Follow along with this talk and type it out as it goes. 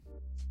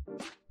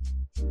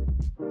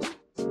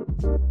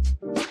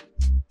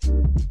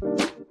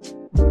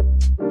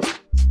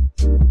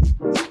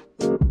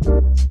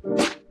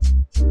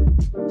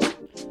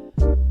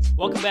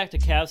Welcome back to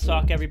Cavs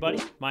Talk, everybody.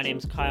 My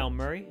name's Kyle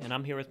Murray, and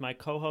I'm here with my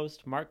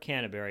co-host, Mark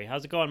Canterbury.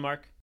 How's it going,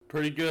 Mark?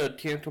 Pretty good.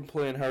 Can't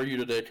complain. How are you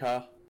today,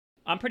 Kyle?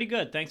 I'm pretty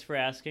good. Thanks for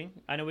asking.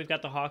 I know we've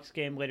got the Hawks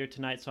game later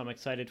tonight, so I'm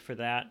excited for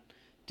that.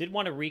 Did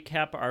want to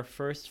recap our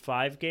first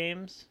 5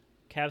 games.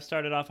 Cavs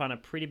started off on a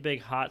pretty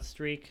big hot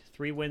streak,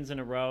 3 wins in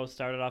a row,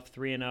 started off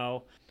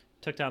 3-0,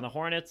 took down the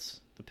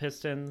Hornets, the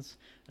Pistons,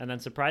 and then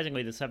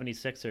surprisingly the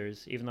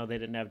 76ers, even though they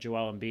didn't have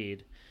Joel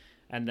Embiid.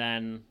 And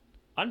then,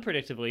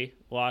 unpredictably,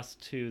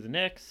 lost to the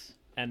Knicks,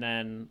 and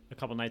then a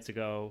couple nights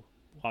ago,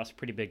 lost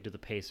pretty big to the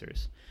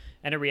Pacers.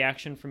 Any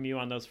reaction from you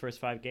on those first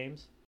 5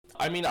 games?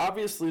 I mean,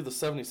 obviously the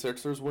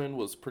 76ers win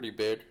was pretty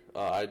big.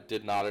 I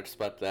did not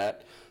expect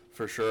that,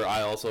 for sure.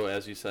 I also,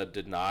 as you said,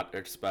 did not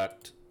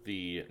expect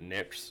the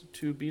Knicks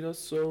to beat us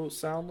so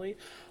soundly.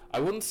 I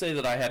wouldn't say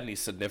that I had any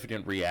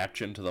significant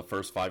reaction to the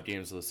first 5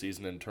 games of the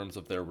season in terms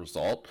of their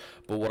result,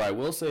 but what I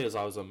will say is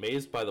I was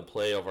amazed by the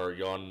play of our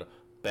young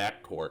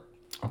backcourt.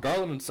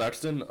 Garland and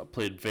Sexton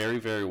played very,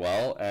 very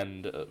well,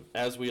 and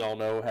as we all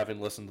know,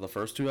 having listened to the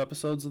first 2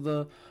 episodes of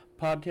the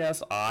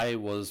podcast, I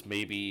was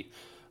maybe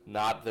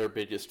not their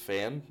biggest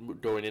fan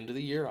going into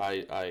the year.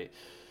 I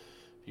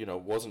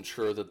wasn't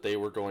sure that they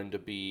were going to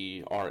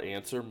be our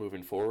answer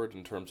moving forward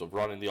in terms of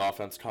running the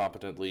offense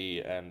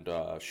competently and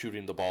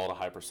shooting the ball at a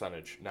high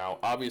percentage. Now,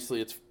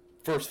 obviously, it's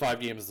first 5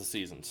 games of the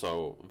season,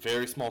 so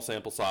very small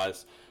sample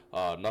size,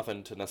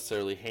 nothing to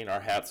necessarily hang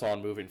our hats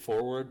on moving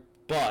forward,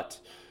 but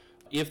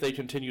if they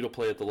continue to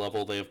play at the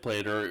level they've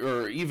played,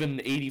 or even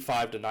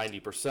 85 to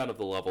 90% of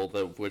the level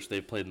which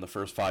they've played in the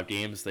first 5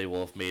 games, they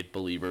will have made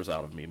believers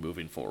out of me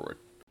moving forward.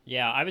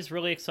 Yeah, I was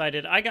really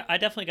excited. I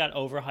definitely got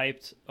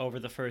overhyped over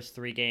the first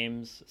 3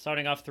 games.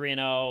 Starting off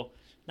 3-0,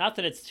 not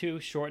that it's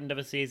too shortened of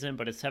a season,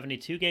 but a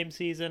 72-game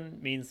season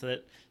means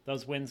that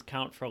those wins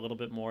count for a little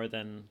bit more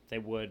than they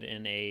would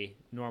in a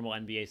normal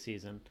NBA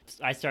season.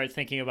 I started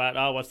thinking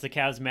about, what's the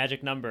Cavs'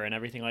 magic number and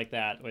everything like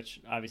that, which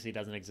obviously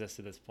doesn't exist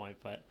at this point,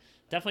 but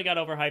definitely got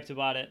overhyped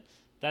about it.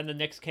 Then the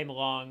Knicks came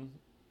along,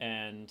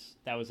 and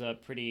that was a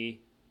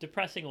pretty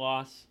depressing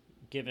loss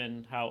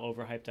given how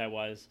overhyped I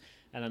was.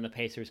 And then the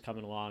Pacers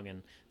coming along,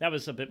 and that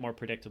was a bit more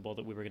predictable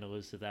that we were going to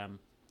lose to them.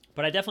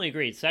 But I definitely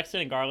agreed.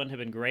 Sexton and Garland have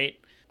been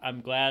great. I'm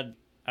glad,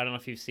 I don't know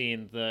if you've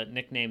seen, the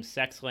nickname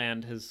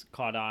Sexland has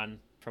caught on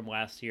from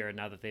last year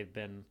now that they've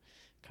been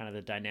kind of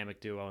the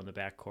dynamic duo in the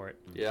backcourt.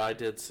 Yeah, I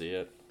did see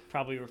it.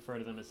 Probably refer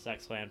to them as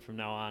Sexland from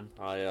now on.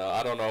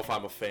 I don't know if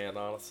I'm a fan,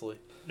 honestly.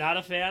 Not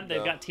a fan?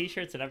 They've got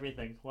t-shirts and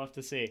everything. We'll have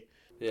to see.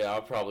 Yeah,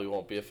 I probably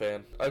won't be a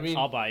fan. I mean,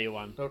 I'll buy you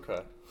one.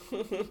 Okay.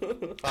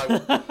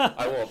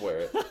 I won't wear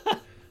it.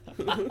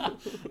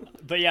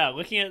 But yeah,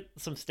 looking at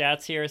some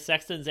stats here,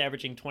 Sexton's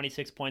averaging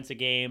 26 points a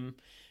game.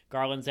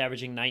 Garland's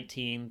averaging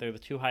 19. They're the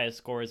 2 highest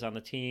scorers on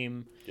the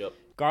team. Yep.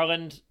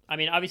 Garland, I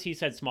mean, obviously you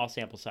said small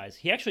sample size.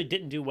 He actually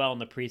didn't do well in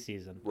the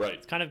preseason. Right.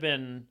 It's kind of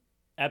been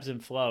ebbs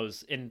and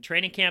flows. In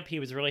training camp, he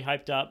was really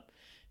hyped up.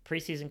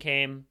 Preseason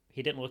came,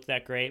 he didn't look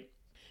that great.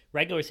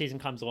 Regular season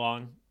comes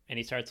along, and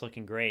he starts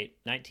looking great.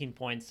 19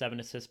 points, 7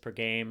 assists per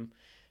game.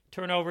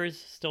 Turnovers,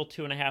 still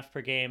 2.5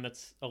 per game.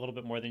 That's a little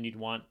bit more than you'd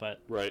want,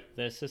 but right.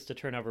 The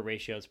assist-to-turnover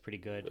ratio is pretty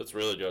good. It's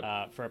really good.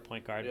 For a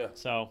point guard. Yeah.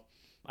 So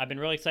I've been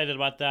really excited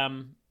about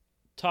them.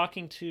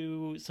 Talking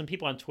to some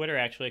people on Twitter,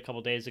 actually, a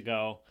couple days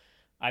ago,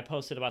 I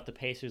posted about the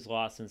Pacers'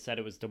 loss and said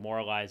it was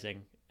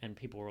demoralizing. And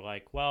people were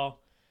like, well,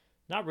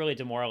 not really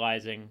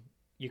demoralizing.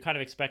 You kind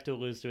of expect to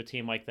lose to a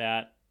team like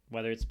that,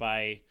 whether it's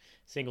by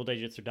single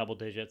digits or double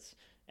digits.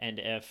 And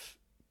if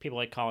people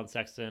like Colin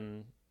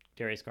Sexton,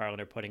 Darius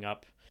Garland are putting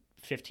up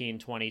 15,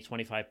 20,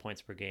 25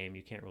 points per game,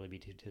 you can't really be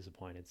too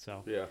disappointed.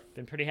 So, yeah,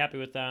 been pretty happy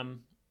with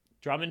them.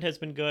 Drummond has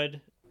been good.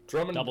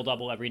 Drummond,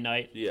 double-double every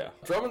night. Yeah.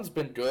 Drummond's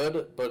been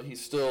good, but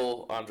he's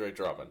still Andre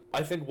Drummond.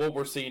 I think what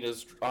we're seeing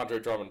is Andre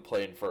Drummond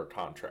playing for a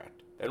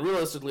contract. And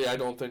realistically, I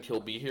don't think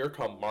he'll be here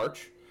come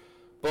March.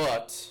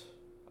 But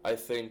I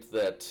think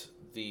that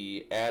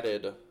the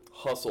added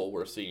hustle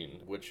we're seeing,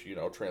 which,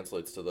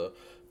 translates to the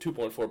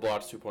 2.4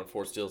 blocks,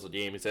 2.4 steals a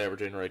game he's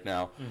averaging right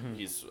now. Mm-hmm.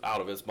 He's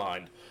out of his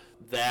mind.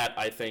 That,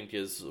 I think,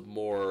 is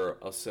more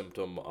a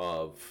symptom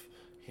of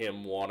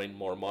him wanting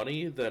more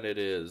money than it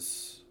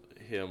is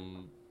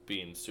him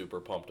being super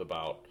pumped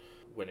about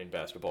winning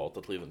basketball at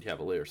the Cleveland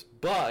Cavaliers.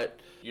 But,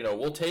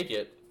 we'll take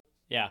it.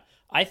 Yeah.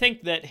 I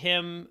think that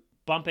him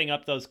bumping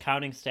up those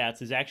counting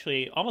stats is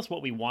actually almost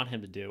what we want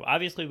him to do.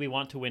 Obviously, we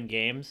want to win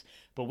games,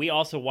 but we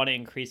also want to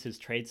increase his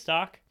trade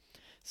stock.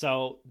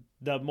 So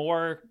the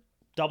more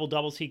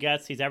double-doubles he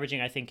gets, he's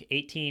averaging, I think,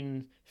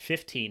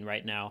 18-15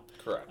 right now.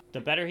 Correct.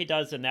 The better he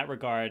does in that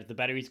regard, the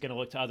better he's going to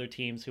look to other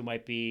teams who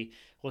might be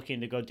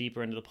looking to go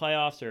deeper into the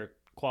playoffs or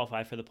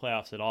qualify for the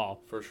playoffs at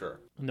all. For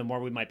sure. And the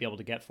more we might be able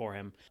to get for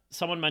him.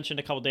 Someone mentioned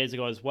a couple days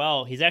ago as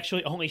well, he's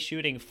actually only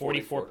shooting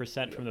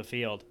 44% from the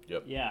field.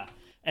 Yep. Yeah.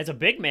 As a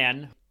big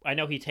man, I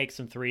know he takes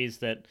some threes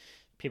that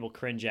people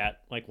cringe at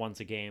like once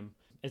a game.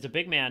 As a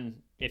big man,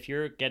 if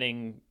you're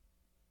getting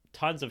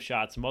tons of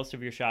shots, most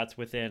of your shots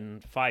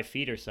within 5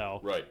 feet or so.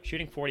 Right.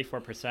 Shooting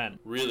 44%.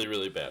 Really,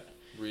 really bad.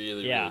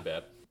 Really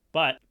bad.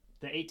 But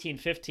the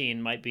 18-15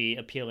 might be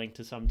appealing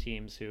to some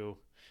teams who,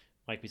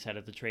 like we said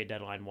at the trade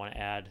deadline, want to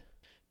add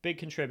big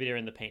contributor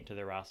in the paint to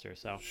their roster.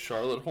 So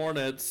Charlotte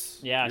Hornets.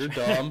 Yeah. You're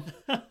dumb.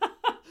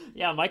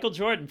 Yeah, Michael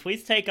Jordan,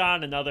 please take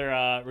on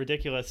another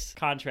ridiculous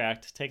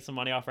contract. Take some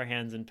money off our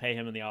hands and pay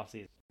him in the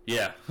offseason.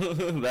 Yeah,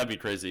 that'd be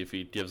crazy if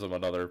he gives them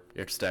another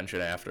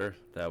extension after.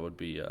 That would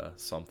be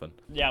something.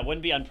 Yeah, it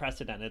wouldn't be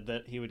unprecedented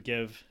that he would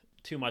give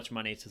too much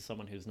money to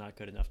someone who's not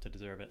good enough to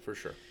deserve it. For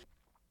sure.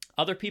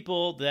 Other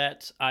people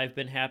that I've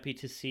been happy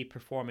to see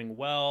performing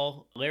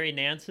well, Larry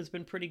Nance has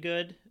been pretty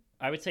good.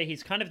 I would say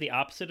he's kind of the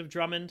opposite of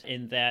Drummond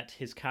in that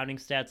his counting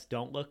stats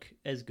don't look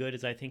as good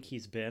as I think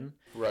he's been.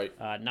 Right.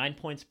 9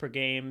 points per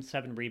game,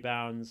 7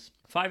 rebounds,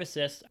 5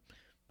 assists.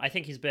 I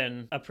think he's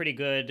been a pretty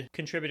good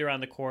contributor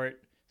on the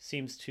court.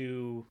 Seems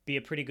to be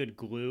a pretty good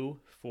glue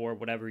for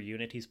whatever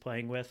unit he's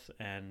playing with.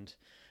 And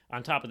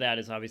on top of that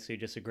is obviously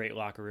just a great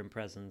locker room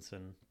presence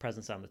and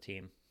presence on the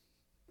team.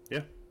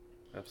 Yeah,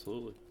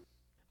 absolutely.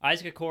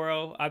 Isaac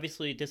Okoro,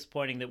 obviously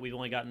disappointing that we've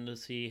only gotten to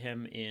see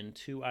him in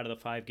 2 out of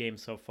the 5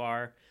 games so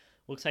far.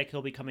 Looks like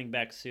he'll be coming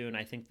back soon.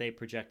 I think they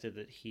projected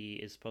that he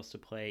is supposed to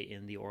play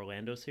in the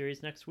Orlando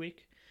series next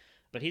week.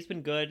 But he's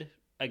been good.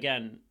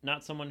 Again,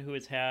 not someone who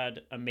has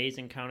had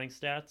amazing counting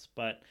stats,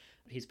 but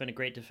he's been a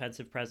great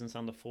defensive presence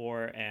on the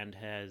floor and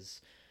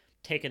has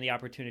taken the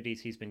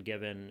opportunities he's been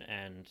given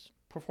and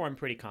performed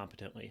pretty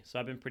competently. So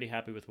I've been pretty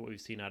happy with what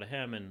we've seen out of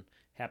him and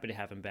happy to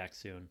have him back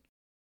soon.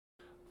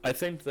 I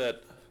think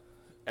that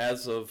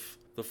as of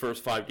the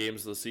first 5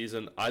 games of the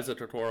season, Isaac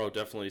Okoro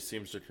definitely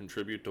seems to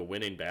contribute to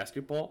winning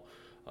basketball,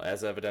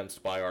 as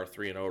evidenced by our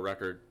 3-0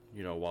 record,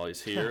 while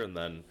he's here, and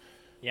then...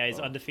 Yeah, he's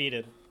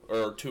undefeated.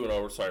 Or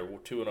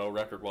 2-0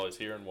 record while he's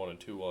here and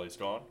 1-2 while he's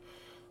gone.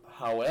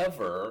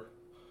 However,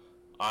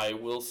 I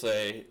will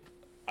say,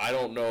 I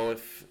don't know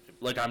if...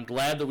 I'm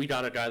glad that we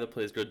got a guy that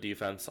plays good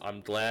defense.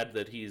 I'm glad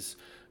that he's,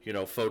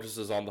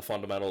 focuses on the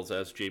fundamentals,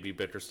 as J.B.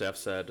 Bickerstaff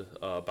said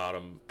about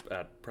him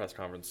at press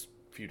conference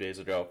a few days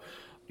ago.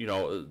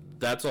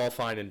 That's all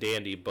fine and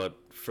dandy, but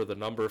for the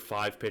number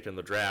 5 pick in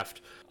the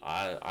draft,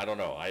 I don't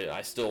know.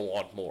 I still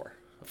want more.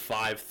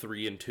 5,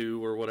 3, and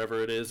 2 or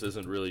whatever it is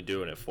isn't really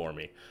doing it for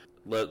me.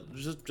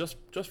 Just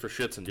for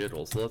shits and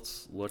giggles,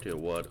 let's look at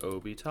what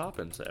Obi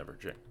Toppin's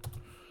averaging.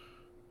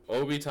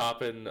 Obi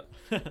Toppin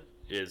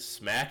is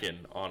smacking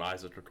on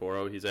Isaac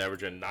Okoro. He's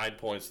averaging 9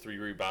 points, 3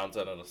 rebounds,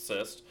 and an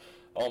assist.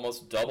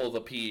 Almost double the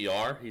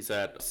PER. He's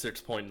at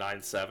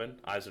 6.97.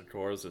 Isaac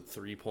Okoro's at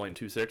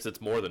 3.26. It's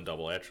more than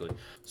double, actually.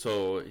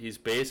 So he's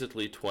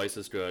basically twice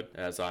as good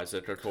as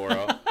Isaac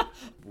Okoro.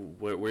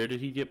 Where did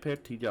he get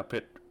picked? He got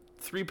picked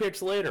 3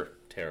 picks later.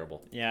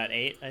 Terrible. Yeah, at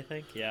 8, I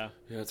think. Yeah.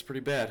 Yeah, it's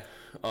pretty bad.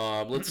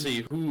 Let's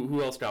see.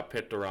 Who else got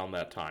picked around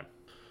that time?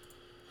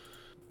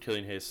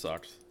 Killian Hayes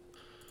sucks.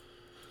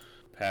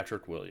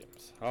 Patrick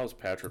Williams. How's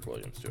Patrick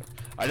Williams doing?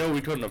 I know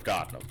we couldn't have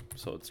gotten him,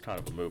 so it's kind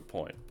of a moot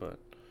point, but...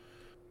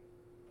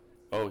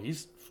 Oh,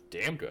 he's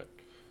damn good.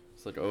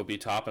 It's like Obi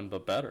Toppin,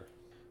 but better.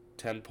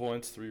 10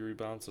 points, 3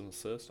 rebounds, and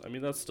assists. I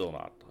mean, that's still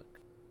not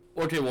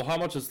like... Okay, well, how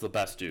much is the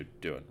best dude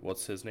doing?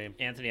 What's his name?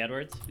 Anthony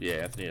Edwards? Yeah,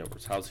 Anthony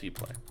Edwards. How's he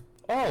playing?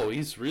 Oh,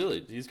 he's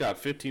got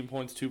 15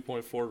 points,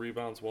 2.4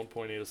 rebounds,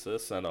 1.8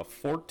 assists, and a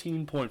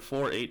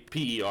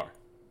 14.48 PER.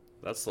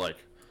 That's like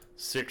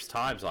 6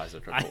 times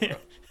Isaac Okoro.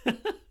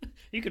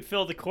 You could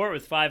fill the court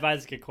with 5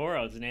 Isaac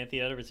Okoros, and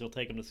Anthony Edwards will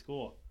take him to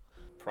school.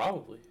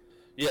 Probably.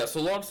 Yeah,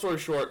 so long story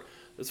short,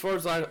 as far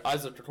as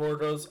Isaac Okoro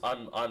goes,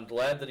 I'm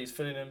glad that he's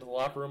fitting into the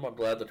locker room. I'm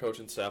glad the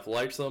coaching staff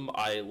likes him.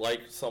 I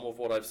like some of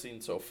what I've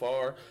seen so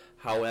far.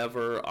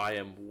 However, I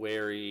am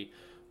wary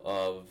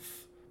of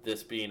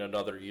this being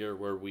another year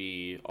where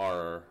we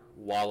are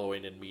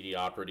wallowing in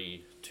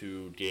mediocrity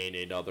to gain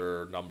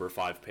another number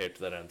 5 pick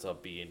that ends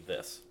up being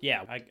this.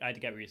 Yeah, I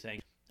get what you're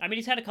saying. I mean,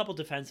 he's had a couple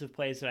defensive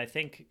plays that I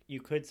think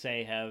you could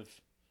say have...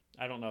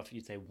 I don't know if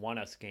you'd say won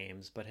us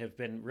games, but have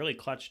been really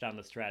clutch down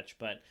the stretch.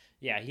 But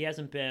yeah, he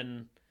hasn't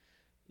been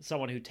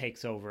someone who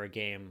takes over a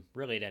game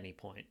really at any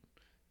point.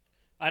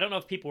 I don't know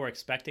if people were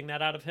expecting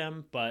that out of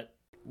him, but...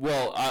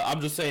 Well, I'm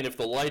just saying if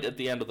the light at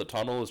the end of the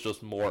tunnel is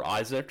just more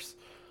Isaacs,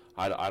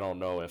 I don't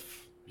know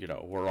if,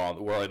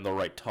 we're in the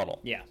right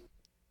tunnel. Yeah.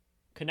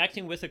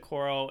 Connecting with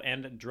Okoro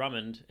and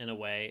Drummond in a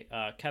way,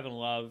 Kevin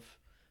Love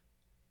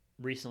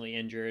recently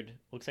injured.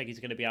 Looks like he's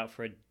going to be out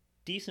for a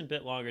decent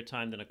bit longer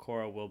time than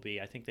Okoro will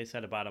be. I think they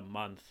said about a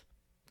month.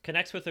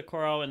 Connects with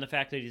Okoro and the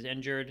fact that he's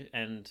injured,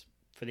 and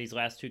for these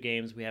last 2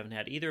 games we haven't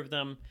had either of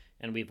them,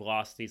 and we've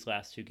lost these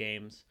last 2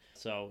 games.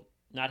 So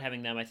not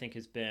having them, I think,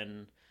 has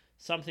been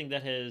something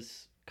that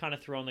has kind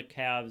of thrown the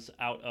Cavs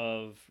out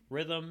of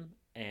rhythm,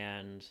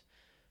 and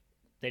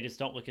they just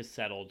don't look as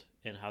settled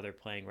in how they're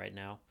playing right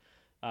now.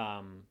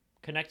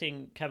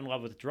 Connecting Kevin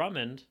Love with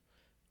Drummond,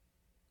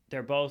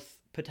 they're both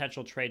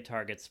potential trade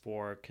targets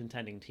for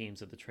contending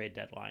teams at the trade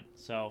deadline.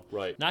 So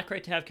right. Not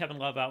great to have Kevin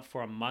Love out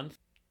for a month.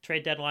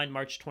 Trade deadline,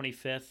 March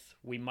 25th.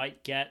 We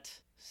might get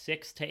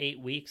 6 to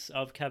 8 weeks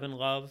of Kevin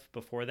Love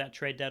before that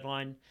trade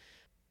deadline.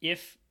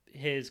 If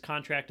his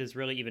contract is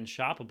really even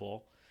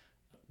shoppable,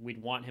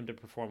 we'd want him to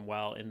perform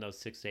well in those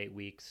 6 to 8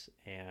 weeks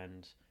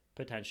and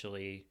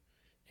potentially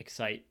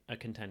excite a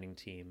contending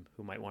team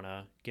who might want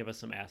to give us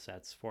some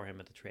assets for him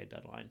at the trade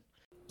deadline.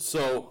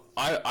 So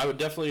I would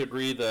definitely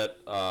agree that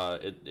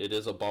it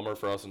is a bummer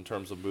for us in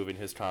terms of moving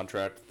his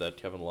contract that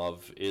Kevin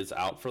Love is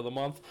out for the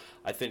month.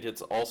 I think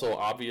it's also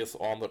obvious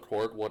on the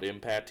court what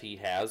impact he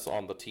has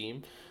on the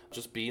team.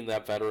 Just being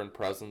that veteran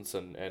presence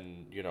and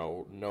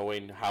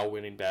knowing how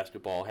winning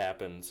basketball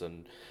happens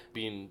and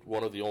being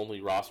one of the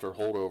only roster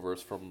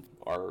holdovers from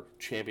our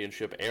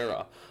championship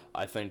era,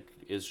 I think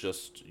is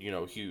just,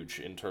 huge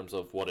in terms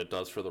of what it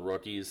does for the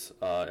rookies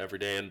every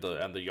day and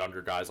the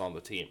younger guys on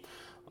the team.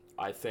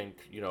 I think,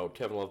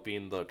 Kevin Love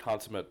being the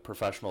consummate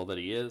professional that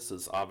he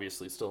is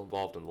obviously still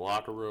involved in the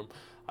locker room.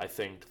 I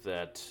think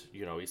that,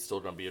 he's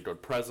still going to be a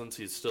good presence.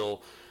 He's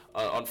still,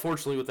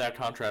 unfortunately with that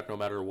contract, no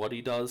matter what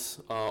he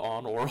does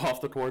on or off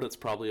the court, it's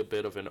probably a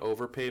bit of an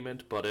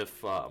overpayment. But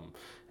if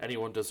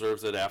anyone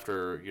deserves it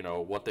after,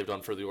 what they've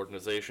done for the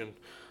organization,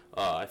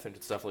 I think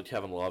it's definitely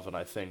Kevin Love. And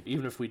I think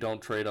even if we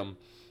don't trade him,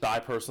 I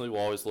personally will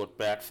always look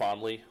back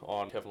fondly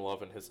on Kevin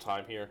Love and his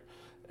time here.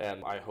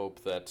 And I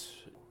hope that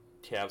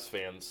Cavs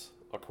fans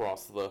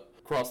across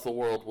the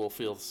world will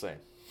feel the same.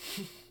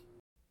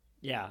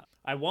 Yeah,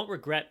 I won't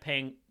regret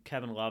paying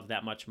Kevin Love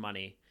that much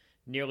money,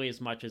 nearly as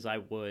much as I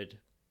would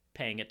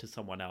paying it to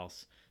someone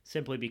else,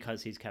 simply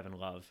because he's Kevin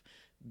Love.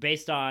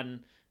 Based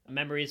on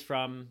memories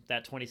from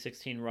that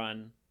 2016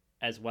 run,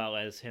 as well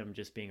as him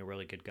just being a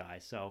really good guy.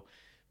 So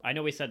I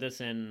know we said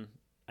this in,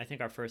 I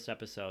think, our first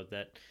episode,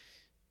 that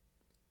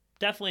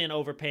definitely an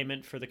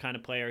overpayment for the kind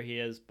of player he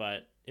is,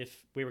 but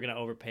if we were going to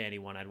overpay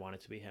anyone, I'd want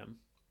it to be him.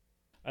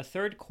 A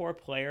third core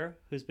player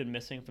who's been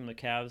missing from the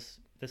Cavs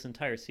this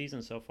entire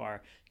season so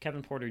far,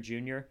 Kevin Porter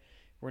Jr.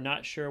 We're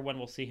not sure when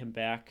we'll see him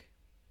back.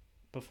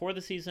 Before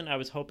the season, I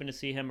was hoping to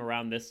see him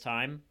around this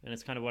time, and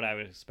it's kind of what I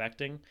was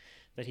expecting,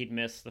 that he'd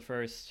miss the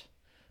first,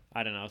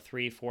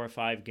 3, 4,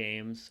 5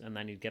 games, and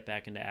then he'd get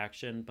back into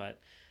action,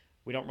 but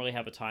we don't really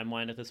have a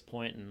timeline at this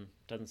point, and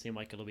it doesn't seem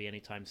like it'll be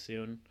anytime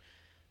soon.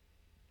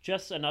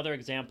 Just another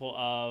example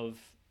of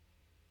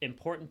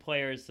important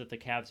players that the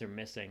Cavs are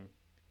missing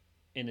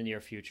in the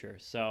near future.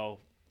 So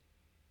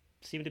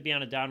seem to be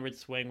on a downward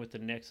swing with the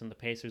Knicks and the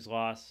Pacers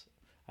loss.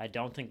 I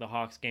don't think the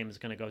Hawks game is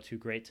going to go too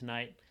great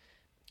tonight.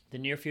 The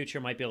near future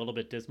might be a little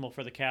bit dismal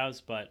for the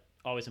Cavs, but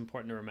always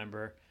important to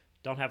remember.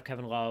 Don't have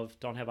Kevin Love,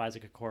 don't have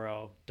Isaac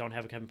Okoro, don't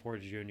have Kevin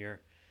Porter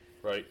Jr.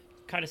 Right.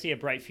 Kind of see a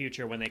bright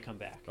future when they come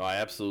back. I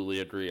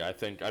absolutely agree.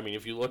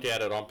 If you look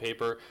at it on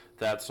paper,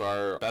 that's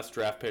our best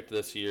draft pick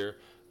this year.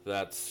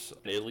 That's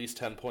at least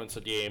 10 points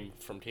a game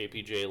from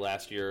KPJ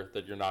last year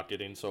that you're not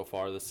getting so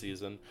far this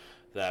season.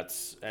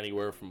 That's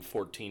anywhere from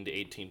 14 to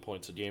 18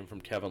 points a game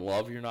from Kevin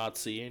Love you're not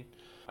seeing.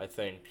 I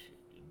think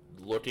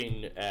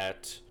looking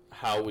at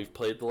how we've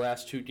played the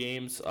last 2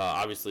 games,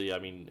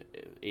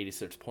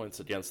 86 points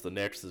against the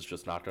Knicks is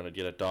just not going to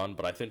get it done,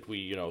 but I think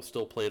we,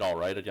 still played all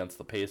right against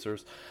the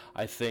Pacers.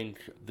 I think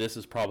this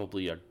is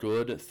probably a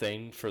good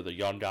thing for the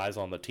young guys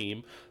on the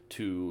team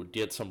to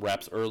get some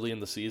reps early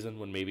in the season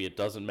when maybe it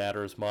doesn't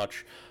matter as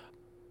much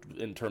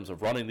in terms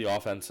of running the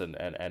offense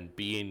and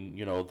being,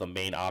 the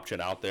main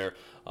option out there,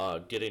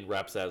 getting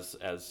reps as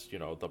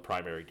the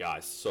primary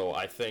guys. So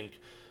I think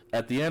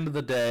at the end of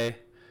the day,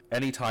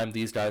 anytime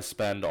these guys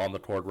spend on the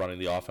court running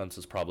the offense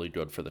is probably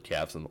good for the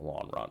Cavs in the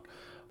long run.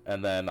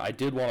 And then I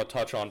did want to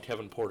touch on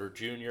Kevin Porter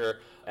Jr.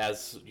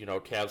 As,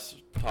 Cavs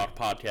Talk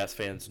podcast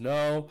fans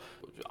know,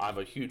 I'm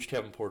a huge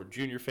Kevin Porter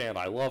Jr. fan.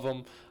 I love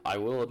him. I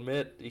will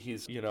admit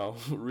he's,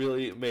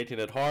 really making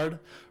it hard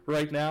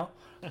right now.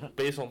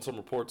 Based on some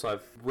reports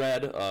I've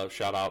read,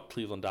 shout out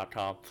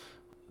Cleveland.com,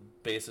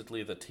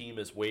 basically the team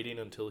is waiting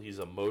until he's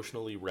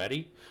emotionally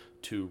ready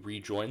to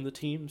rejoin the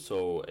team.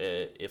 So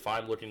if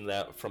I'm looking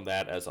at from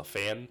that as a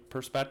fan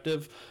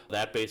perspective,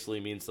 that basically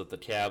means that the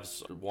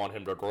Cavs want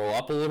him to grow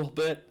up a little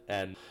bit,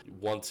 and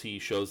once he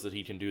shows that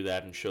he can do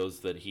that and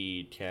shows that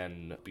he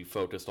can be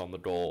focused on the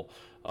goal,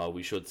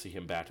 we should see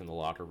him back in the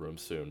locker room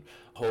soon.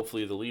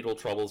 Hopefully the legal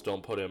troubles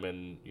don't put him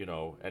in,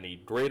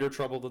 any greater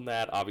trouble than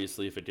that.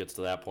 Obviously, if it gets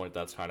to that point,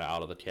 that's kind of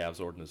out of the Cavs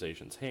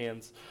organization's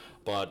hands.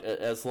 But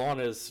as long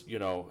as,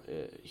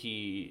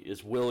 he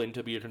is willing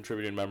to be a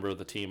contributing member of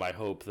the team, I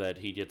hope that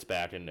he gets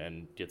back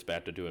and gets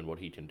back to doing what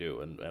he can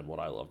do and what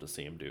I love to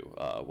see him do,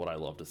 what I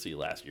love to see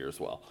last year as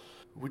well.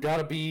 We got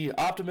to be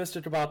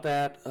optimistic about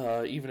that,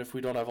 even if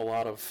we don't have a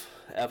lot of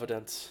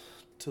evidence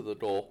to the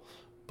goal.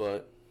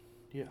 But,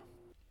 yeah.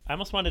 I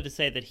almost wanted to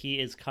say that he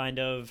is kind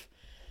of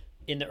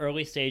in the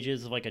early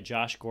stages of like a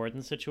Josh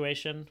Gordon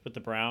situation with the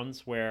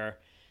Browns, where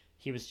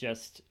he was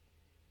just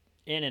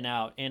in and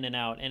out,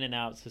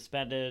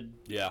 suspended.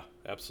 Yeah,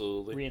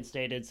 absolutely.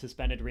 Reinstated,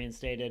 suspended,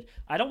 reinstated.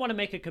 I don't want to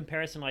make a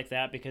comparison like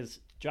that because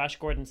Josh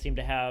Gordon seemed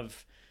to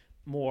have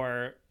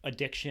more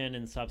addiction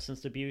and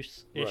substance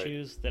abuse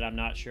issues that I'm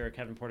not sure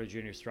Kevin Porter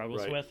Jr.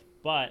 struggles with.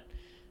 But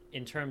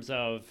in terms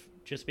of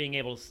just being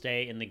able to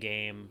stay in the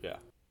game,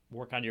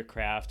 work on your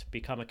craft,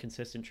 become a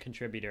consistent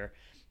contributor.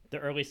 The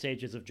early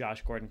stages of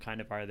Josh Gordon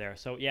kind of are there.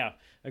 So yeah,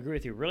 agree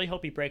with you. Really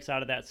hope he breaks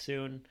out of that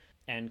soon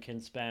and can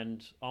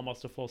spend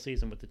almost a full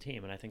season with the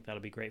team. And I think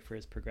that'll be great for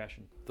his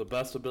progression. The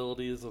best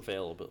ability is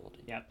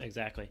availability. Yeah,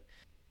 exactly.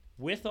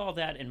 With all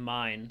that in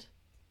mind,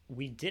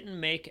 we didn't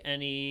make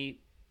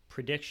any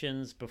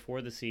predictions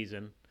before the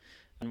season.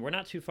 And we're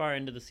not too far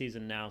into the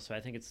season now, so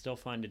I think it's still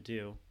fun to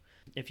do.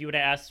 If you would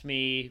have asked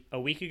me a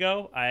week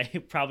ago, I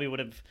probably would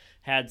have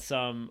had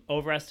some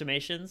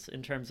overestimations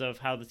in terms of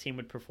how the team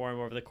would perform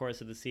over the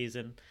course of the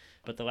season.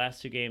 But the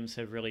last two games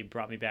have really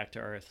brought me back to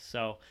earth.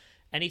 So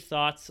any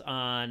thoughts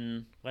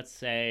on, let's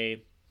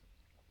say,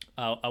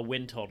 a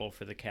win total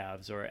for the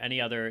Cavs or any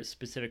other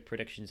specific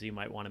predictions you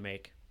might want to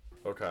make?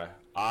 Okay.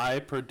 I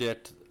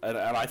predict, and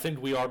I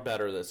think we are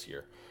better this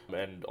year.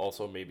 And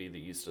also maybe the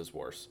East is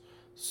worse.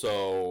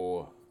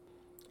 So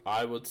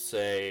I would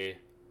say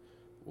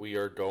we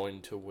are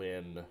going to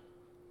win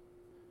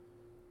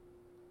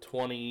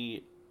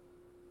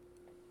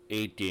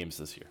 28 games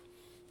this year.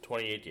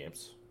 28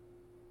 games.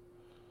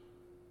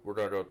 We're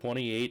going to go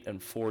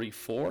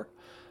 28-44.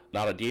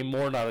 Not a game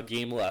more, not a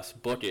game less.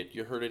 Book it.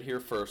 You heard it here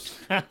first.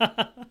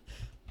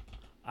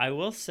 I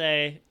will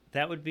say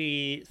that would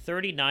be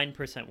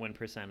 39% win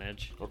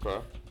percentage. Okay.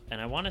 And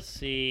I want to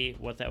see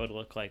what that would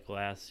look like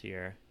last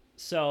year.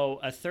 So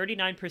a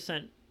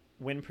 39%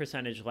 win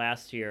percentage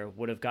last year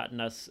would have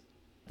gotten us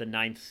the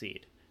 9th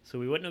seed. So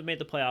we wouldn't have made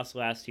the playoffs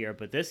last year,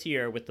 but this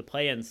year with the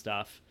play-in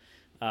stuff,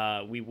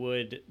 we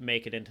would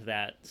make it into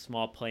that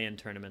small play-in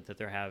tournament that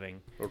they're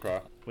having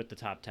with the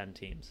top 10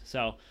 teams.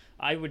 So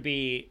I would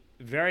be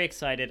very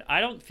excited.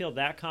 I don't feel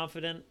that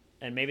confident,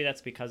 and maybe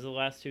that's because of the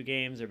last two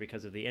games or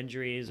because of the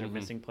injuries or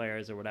missing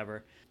players or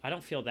whatever. I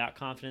don't feel that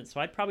confident, so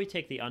I'd probably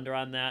take the under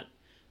on that,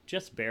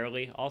 just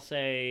barely. I'll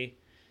say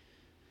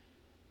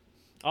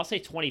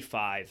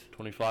 25.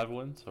 25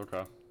 wins?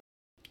 Okay.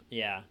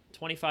 Yeah,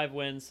 25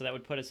 wins, so that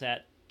would put us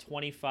at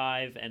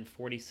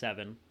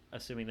 25-47,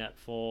 assuming that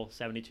full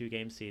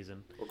 72-game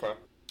season. Okay.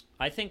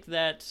 I think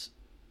that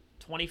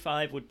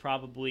 25 would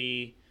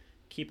probably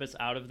keep us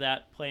out of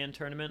that play-in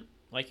tournament.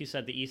 Like you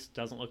said, the East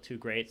doesn't look too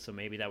great, so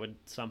maybe that would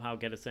somehow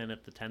get us in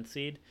at the 10th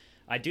seed.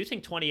 I do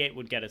think 28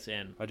 would get us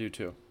in. I do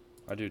too.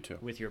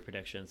 With your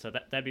prediction, so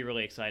that'd be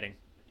really exciting.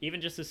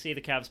 Even just to see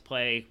the Cavs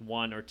play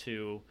one or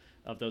two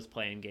of those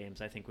play-in games,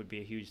 I think would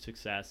be a huge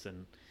success.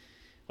 And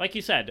like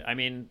you said, I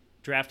mean,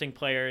 drafting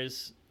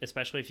players,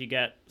 especially if you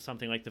get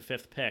something like the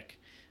 5th pick,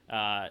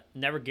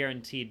 never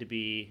guaranteed to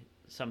be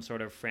some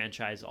sort of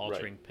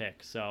franchise-altering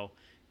pick. So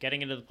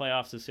getting into the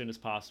playoffs as soon as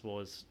possible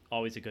is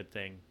always a good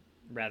thing,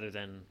 rather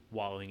than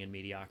wallowing in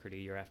mediocrity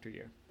year after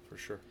year. For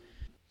sure.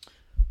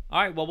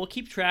 All right, well, we'll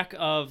keep track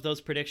of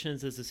those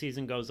predictions as the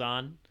season goes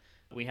on.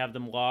 We have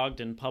them logged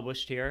and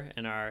published here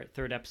in our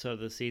 3rd episode of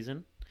the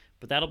season.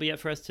 But that'll be it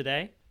for us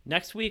today.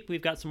 Next week,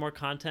 we've got some more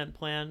content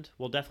planned.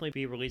 We'll definitely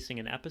be releasing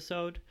an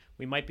episode.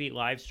 We might be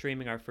live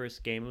streaming our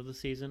first game of the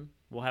season.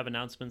 We'll have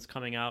announcements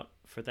coming out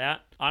for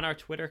that. On our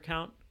Twitter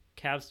account,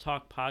 Cavs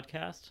Talk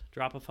Podcast.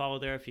 Drop a follow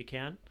there if you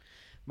can.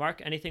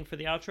 Mark, anything for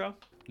the outro?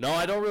 No,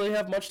 I don't really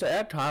have much to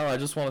add, Kyle. I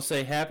just want to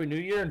say Happy New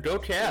Year and go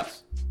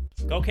Cavs.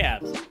 Go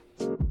Cavs.